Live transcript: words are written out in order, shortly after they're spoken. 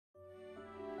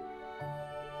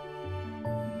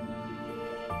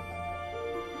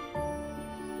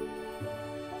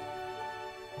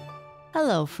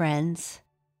Hello, friends,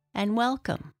 and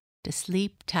welcome to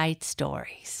Sleep Tight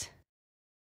Stories.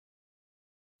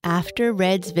 After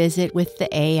Red's visit with the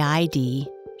AID,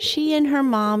 she and her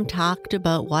mom talked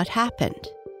about what happened,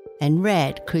 and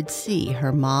Red could see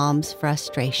her mom's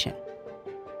frustration.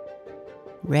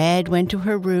 Red went to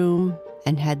her room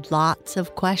and had lots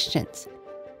of questions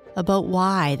about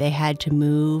why they had to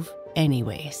move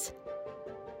anyways.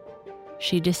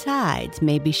 She decides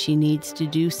maybe she needs to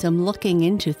do some looking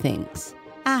into things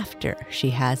after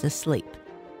she has a sleep.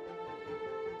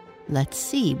 Let's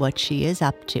see what she is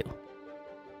up to.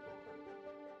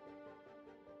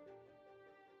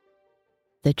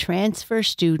 The Transfer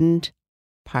Student,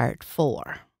 Part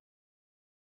 4.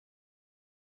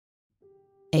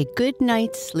 A good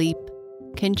night's sleep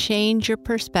can change your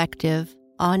perspective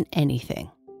on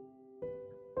anything.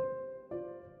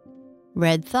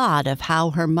 Red thought of how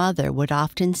her mother would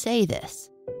often say this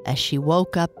as she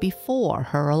woke up before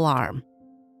her alarm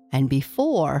and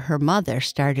before her mother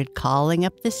started calling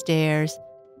up the stairs,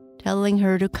 telling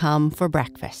her to come for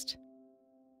breakfast.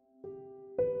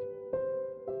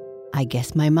 I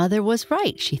guess my mother was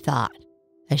right, she thought,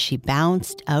 as she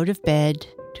bounced out of bed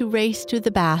to race to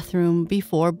the bathroom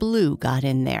before Blue got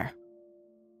in there.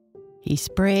 He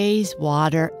sprays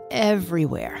water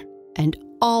everywhere and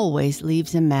always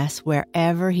leaves a mess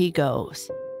wherever he goes,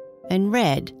 and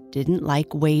Red didn't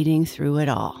like wading through it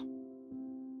all.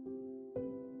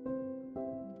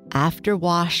 After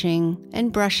washing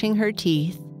and brushing her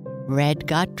teeth, Red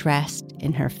got dressed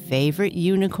in her favorite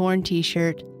unicorn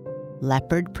t-shirt,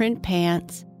 leopard print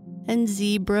pants, and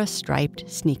zebra-striped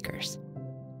sneakers.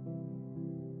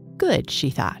 Good, she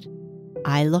thought.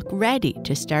 I look ready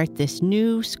to start this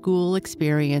new school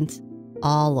experience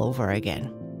all over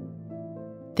again.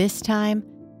 This time,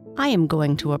 I am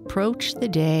going to approach the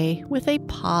day with a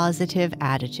positive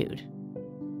attitude.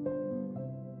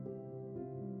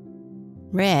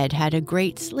 Red had a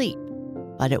great sleep,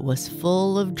 but it was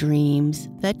full of dreams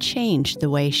that changed the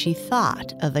way she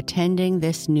thought of attending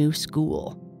this new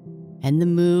school and the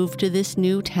move to this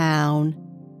new town,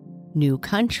 new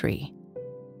country,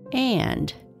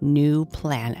 and new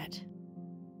planet.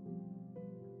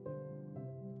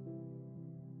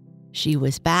 She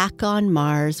was back on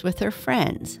Mars with her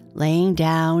friends, laying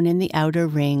down in the outer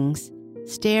rings,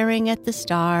 staring at the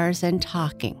stars and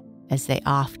talking, as they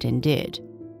often did.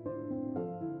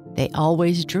 They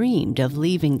always dreamed of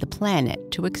leaving the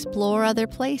planet to explore other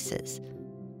places,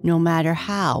 no matter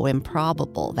how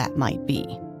improbable that might be.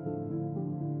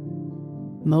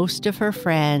 Most of her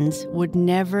friends would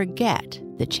never get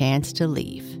the chance to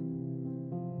leave.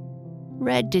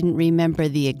 Red didn't remember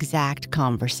the exact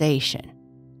conversation.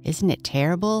 Isn't it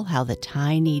terrible how the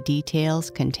tiny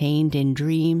details contained in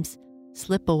dreams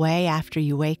slip away after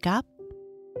you wake up?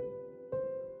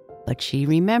 But she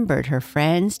remembered her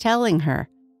friends telling her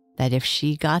that if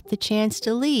she got the chance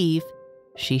to leave,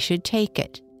 she should take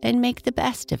it and make the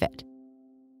best of it.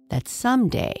 That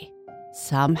someday,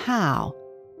 somehow,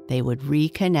 they would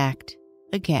reconnect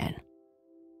again.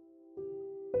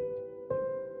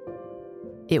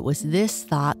 It was this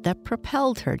thought that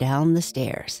propelled her down the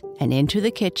stairs and into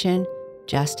the kitchen,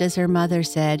 just as her mother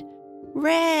said,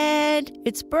 "Red,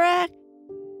 it's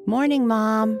Morning,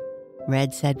 Mom,"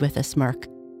 Red said with a smirk.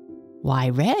 "Why,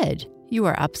 Red, you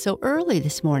are up so early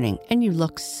this morning and you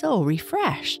look so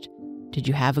refreshed. Did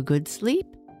you have a good sleep?"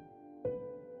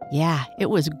 "Yeah, it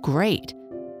was great.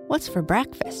 What's for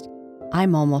breakfast?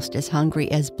 I'm almost as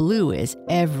hungry as Blue is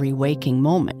every waking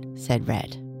moment," said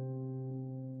Red.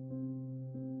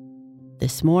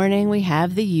 "This morning we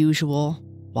have the usual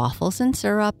waffles and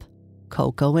syrup,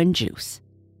 cocoa and juice.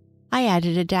 I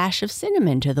added a dash of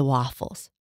cinnamon to the waffles,"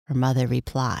 her mother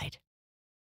replied.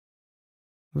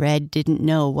 Red didn't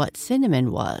know what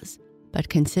cinnamon was, but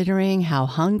considering how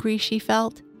hungry she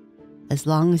felt, as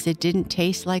long as it didn't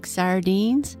taste like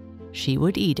sardines, she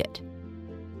would eat it.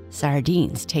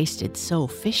 Sardines tasted so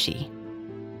fishy.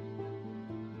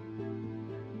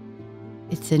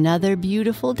 "It's another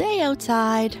beautiful day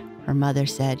outside," her mother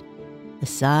said. "The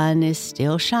sun is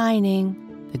still shining,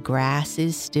 the grass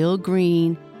is still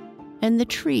green, and the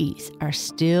trees are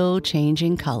still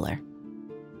changing color,"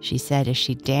 she said as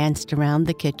she danced around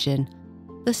the kitchen,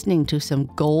 listening to some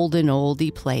golden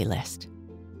oldie playlist.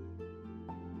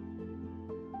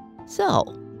 "So,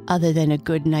 other than a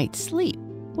good night's sleep,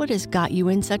 what has got you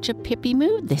in such a pippy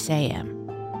mood this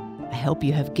AM? I hope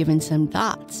you have given some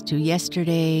thoughts to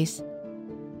yesterday's..."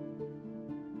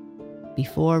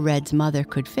 Before Red's mother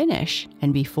could finish,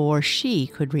 and before she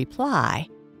could reply,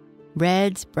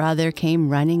 Red's brother came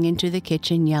running into the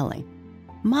kitchen yelling,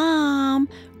 "Mom,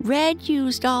 Red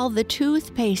used all the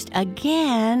toothpaste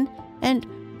again, and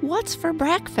What's for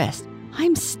breakfast?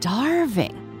 I'm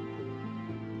starving.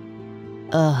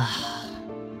 Ugh.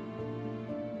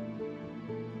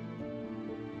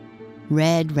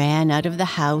 Red ran out of the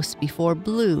house before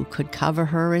Blue could cover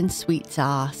her in sweet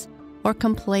sauce or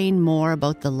complain more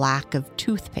about the lack of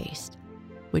toothpaste,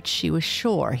 which she was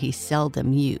sure he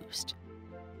seldom used.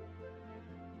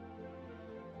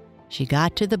 She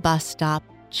got to the bus stop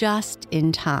just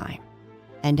in time,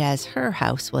 and as her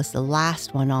house was the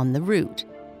last one on the route,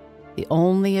 the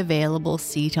only available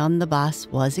seat on the bus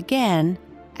was again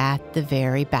at the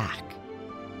very back.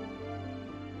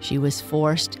 She was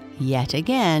forced yet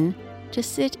again to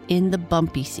sit in the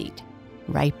bumpy seat,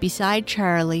 right beside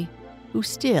Charlie, who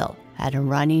still had a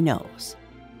runny nose.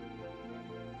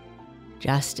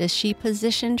 Just as she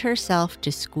positioned herself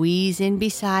to squeeze in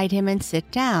beside him and sit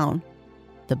down,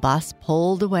 the bus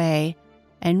pulled away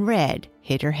and Red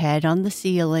hit her head on the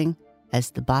ceiling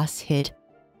as the bus hit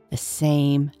the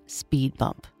same speed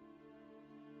bump.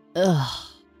 Ugh.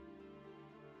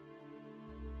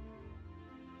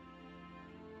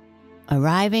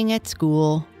 Arriving at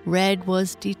school, Red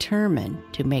was determined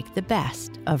to make the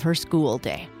best of her school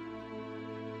day.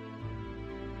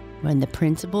 When the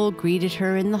principal greeted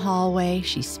her in the hallway,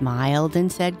 she smiled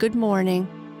and said good morning.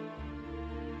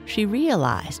 She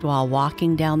realized while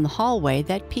walking down the hallway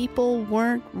that people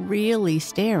weren't really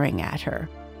staring at her.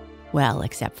 Well,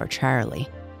 except for Charlie.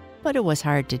 But it was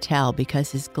hard to tell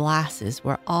because his glasses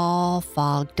were all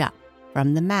fogged up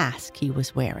from the mask he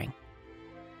was wearing.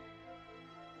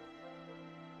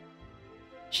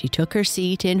 She took her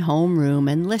seat in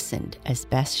homeroom and listened as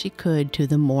best she could to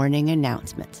the morning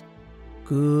announcements.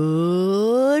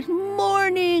 "Good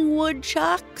morning,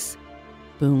 woodchucks,"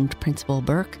 boomed Principal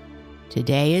Burke.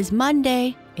 "Today is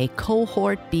Monday, a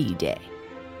Cohort B day.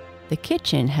 The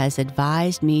kitchen has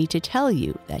advised me to tell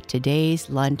you that today's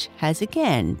lunch has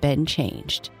again been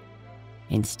changed.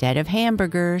 Instead of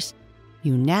hamburgers,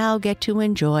 you now get to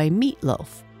enjoy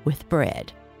meatloaf with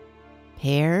bread,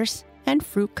 pears, and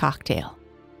fruit cocktail.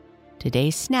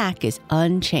 Today's snack is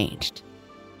unchanged."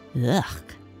 Ugh,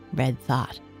 Red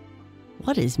thought.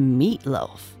 What is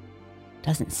meatloaf?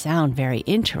 Doesn't sound very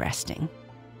interesting.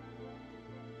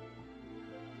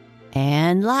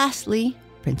 "And lastly,"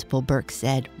 Principal Burke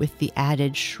said with the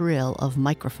added shrill of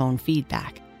microphone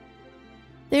feedback,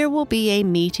 "there will be a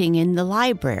meeting in the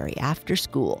library after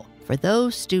school for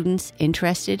those students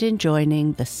interested in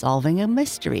joining the Solving a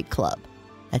Mystery Club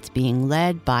that's being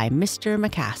led by Mr.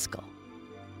 McCaskill."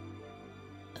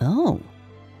 Oh,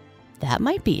 that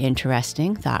might be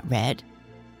interesting, thought Red.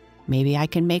 Maybe I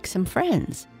can make some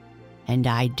friends. And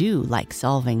I do like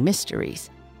solving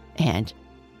mysteries. And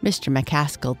Mr.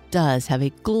 McCaskill does have a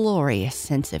glorious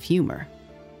sense of humor.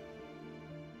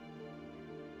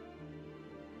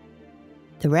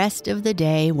 The rest of the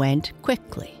day went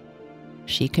quickly.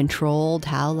 She controlled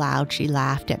how loud she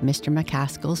laughed at Mr.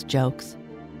 McCaskill's jokes.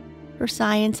 Her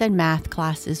science and math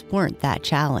classes weren't that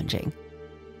challenging.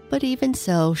 But even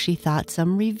so, she thought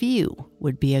some review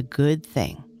would be a good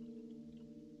thing.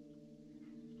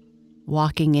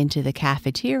 Walking into the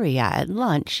cafeteria at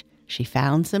lunch, she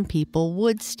found some people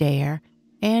would stare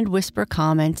and whisper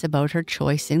comments about her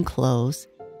choice in clothes,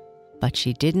 but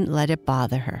she didn't let it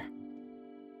bother her.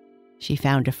 She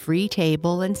found a free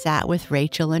table and sat with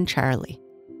Rachel and Charlie,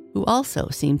 who also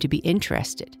seemed to be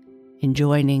interested in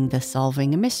joining the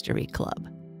Solving a Mystery Club.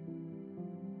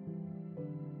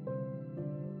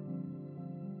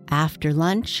 After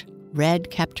lunch,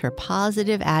 Red kept her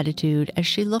positive attitude as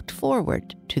she looked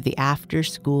forward to the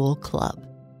after-school club.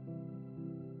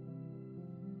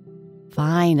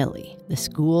 Finally, the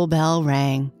school bell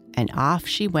rang, and off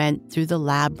she went through the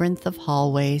labyrinth of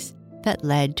hallways that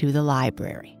led to the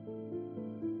library.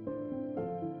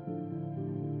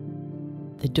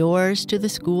 The doors to the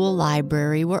school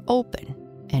library were open,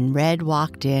 and Red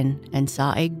walked in and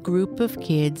saw a group of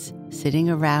kids sitting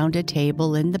around a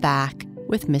table in the back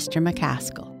with Mr.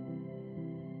 McCaskill.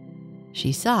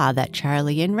 She saw that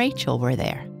Charlie and Rachel were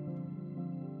there.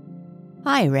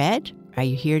 "Hi, Red. Are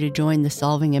you here to join the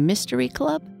Solving a Mystery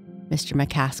Club?" Mr.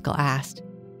 McCaskill asked.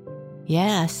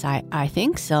 "Yes, I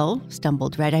think so,"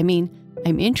 stumbled Red.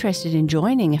 I'm interested in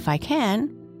joining if I can."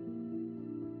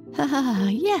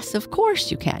 "Yes, of course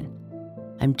you can.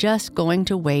 I'm just going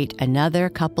to wait another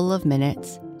couple of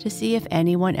minutes to see if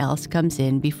anyone else comes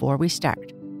in before we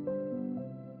start.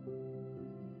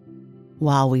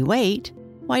 While we wait,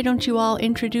 why don't you all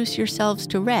introduce yourselves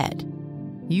to Red?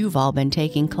 You've all been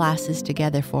taking classes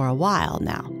together for a while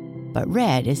now, but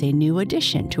Red is a new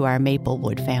addition to our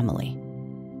Maplewood family."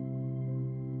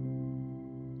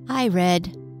 "Hi,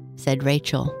 Red," said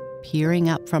Rachel, peering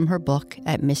up from her book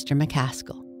at Mr.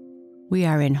 McCaskill. We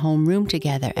are in homeroom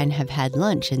together and have had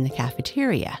lunch in the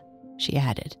cafeteria," she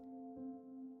added.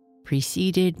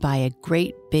 Preceded by a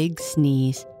great big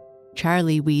sneeze,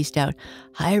 Charlie wheezed out,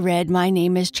 "Hi, Red, my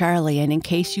name is Charlie, and in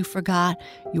case you forgot,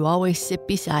 you always sit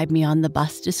beside me on the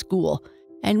bus to school,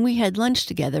 and we had lunch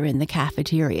together in the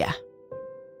cafeteria."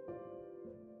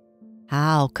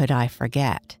 How could I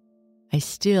forget? I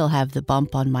still have the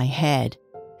bump on my head,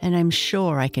 and I'm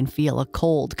sure I can feel a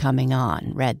cold coming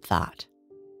on, Red thought.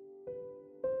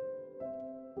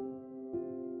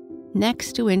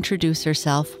 Next to introduce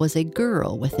herself was a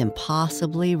girl with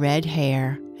impossibly red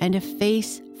hair and a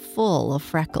face full of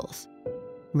freckles.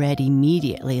 Red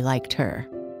immediately liked her.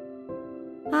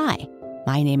 "Hi,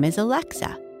 my name is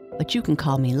Alexa, but you can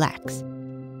call me Lex.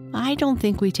 I don't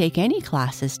think we take any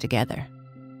classes together."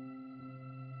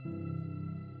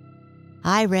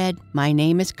 "Hi, Red, my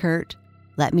name is Kurt.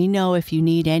 Let me know if you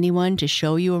need anyone to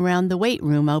show you around the weight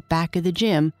room out back of the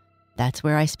gym. That's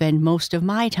where I spend most of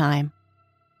my time."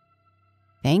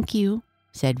 "Thank you,"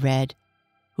 said Red,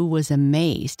 who was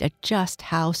amazed at just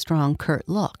how strong Kurt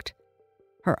looked.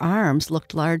 Her arms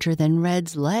looked larger than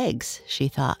Red's legs, she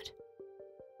thought.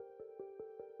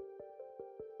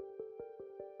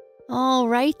 "All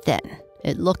right then,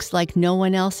 it looks like no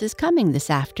one else is coming this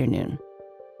afternoon.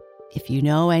 If you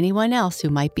know anyone else who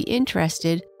might be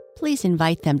interested, please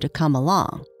invite them to come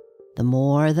along. The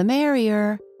more the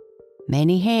merrier.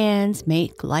 Many hands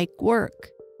make light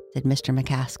work," said Mr.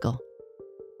 McCaskill.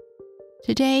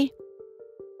 "Today,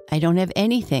 I don't have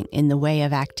anything in the way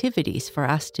of activities for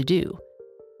us to do.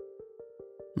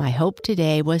 My hope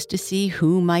today was to see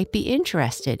who might be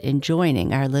interested in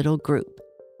joining our little group.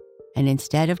 And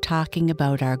instead of talking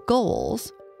about our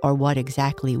goals or what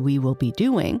exactly we will be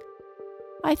doing,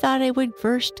 I thought I would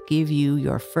first give you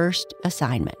your first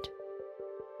assignment.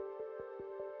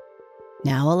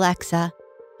 Now, Alexa,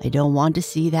 I don't want to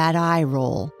see that eye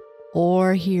roll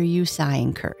or hear you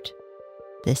sighing, Kurt.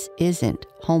 This isn't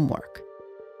homework.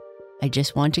 I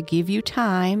just want to give you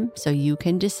time so you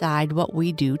can decide what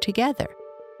we do together,"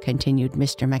 continued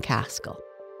Mr. McCaskill.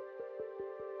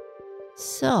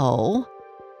 "So,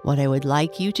 what I would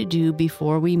like you to do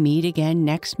before we meet again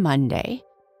next Monday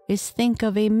is think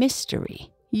of a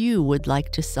mystery you would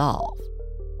like to solve,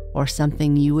 or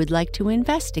something you would like to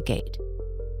investigate,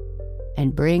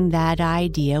 and bring that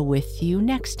idea with you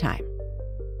next time.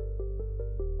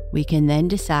 We can then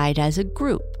decide as a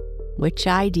group which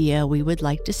idea we would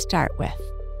like to start with,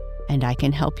 and I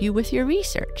can help you with your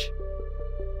research."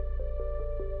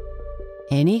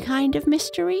 "Any kind of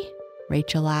mystery?"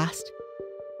 Rachel asked.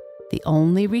 "The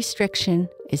only restriction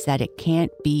is that it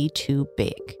can't be too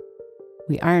big.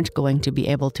 We aren't going to be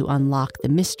able to unlock the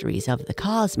mysteries of the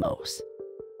cosmos."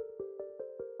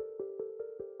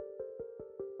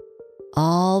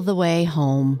 All the way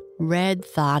home, Red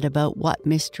thought about what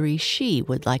mystery she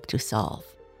would like to solve,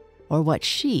 or what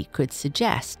she could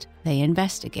suggest they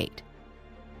investigate.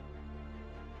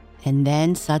 And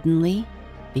then suddenly,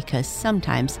 because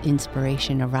sometimes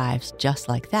inspiration arrives just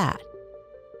like that,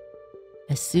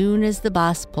 as soon as the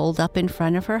bus pulled up in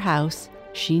front of her house,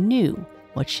 she knew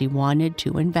what she wanted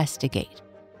to investigate.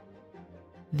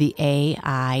 The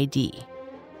AID.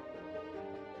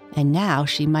 And now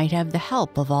she might have the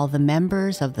help of all the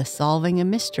members of the Solving a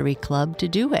Mystery Club to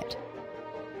do it.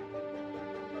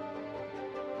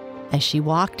 As she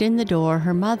walked in the door,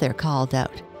 her mother called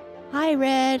out, "Hi,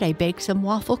 Red, I baked some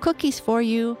waffle cookies for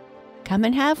you. Come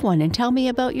and have one and tell me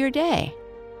about your day."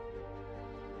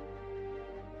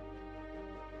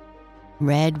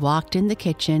 Red walked in the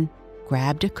kitchen,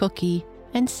 grabbed a cookie,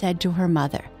 and said to her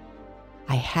mother,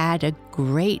 "I had a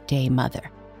great day,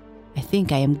 Mother. I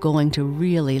think I am going to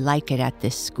really like it at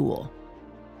this school."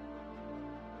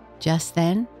 Just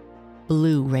then,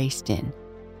 Blue raced in,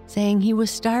 saying he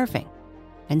was starving,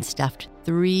 and stuffed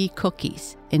 3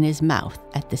 cookies in his mouth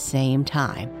at the same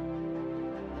time.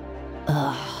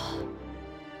 Ugh.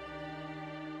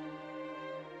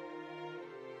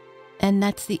 And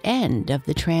that's the end of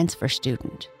The Transfer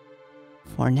Student.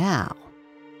 For now.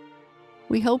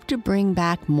 We hope to bring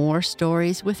back more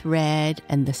stories with Red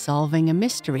and the Solving a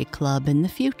Mystery Club in the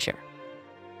future.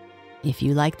 If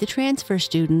you like The Transfer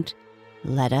Student,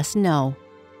 let us know.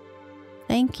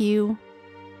 Thank you.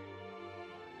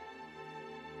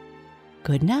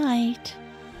 Good night.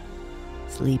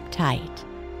 Sleep tight.